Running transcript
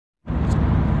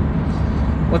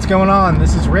What's going on?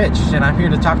 This is Rich, and I'm here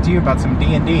to talk to you about some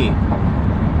D&D.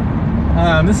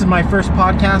 This is my first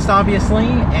podcast, obviously,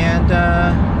 and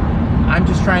I'm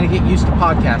just trying to get used to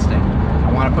podcasting.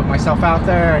 I want to put myself out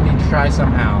there. I need to try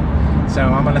somehow. So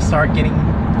I'm going to start getting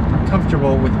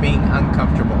comfortable with being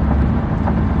uncomfortable.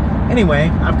 Anyway,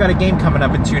 I've got a game coming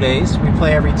up in 2 days. We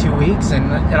play every 2 weeks, and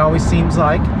it always seems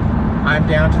like I'm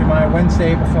down to my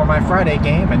Wednesday before my Friday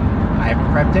game, and I haven't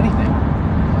prepped anything.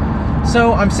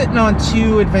 So I'm sitting on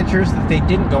 2 adventures that they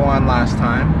didn't go on last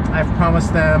time. I've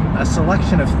promised them a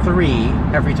selection of 3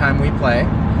 every time we play.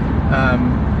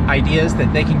 Ideas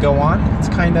that they can go on. It's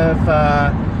kind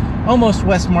of almost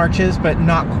West Marches, but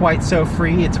not quite so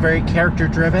free. It's very character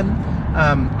driven.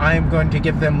 I'm going to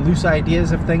give them loose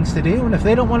ideas of things to do, and if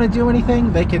they don't want to do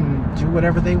anything, they can do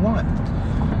whatever they want.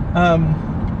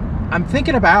 I'm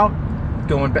thinking about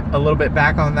going a little bit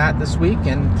back on that this week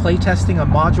and playtesting a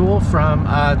module from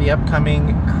the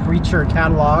upcoming Creature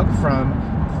catalog from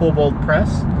Kobold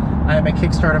Press. I am a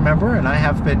Kickstarter member, and I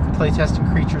have been playtesting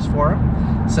creatures for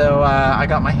them. So I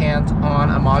got my hands on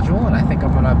a module, and I think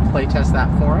I'm going to playtest that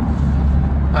for them.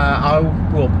 I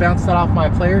will bounce that off my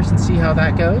players and see how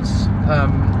that goes.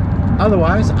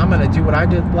 Otherwise, I'm going to do what I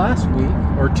did last week,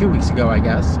 or 2 weeks ago, I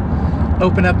guess.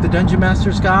 Open up the Dungeon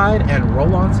Master's Guide and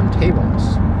roll on some tables.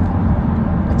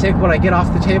 I take what I get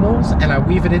off the tables and I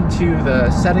weave it into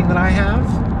the setting that I have,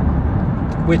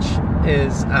 which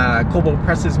is Kobold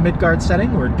Press's Midgard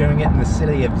setting. We're doing it in the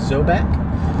city of Zobek.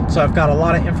 So I've got a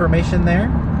lot of information there.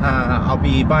 I'll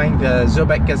be buying the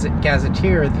Zobek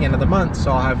Gazetteer at the end of the month,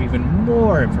 so I'll have even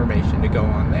more information to go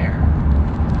on there.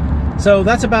 So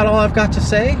that's about all I've got to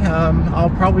say. I'll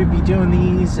probably be doing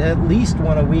these at least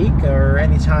one a week, or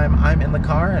anytime I'm in the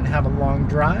car and have a long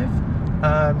drive.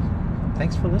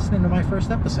 Thanks for listening to my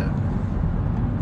first episode.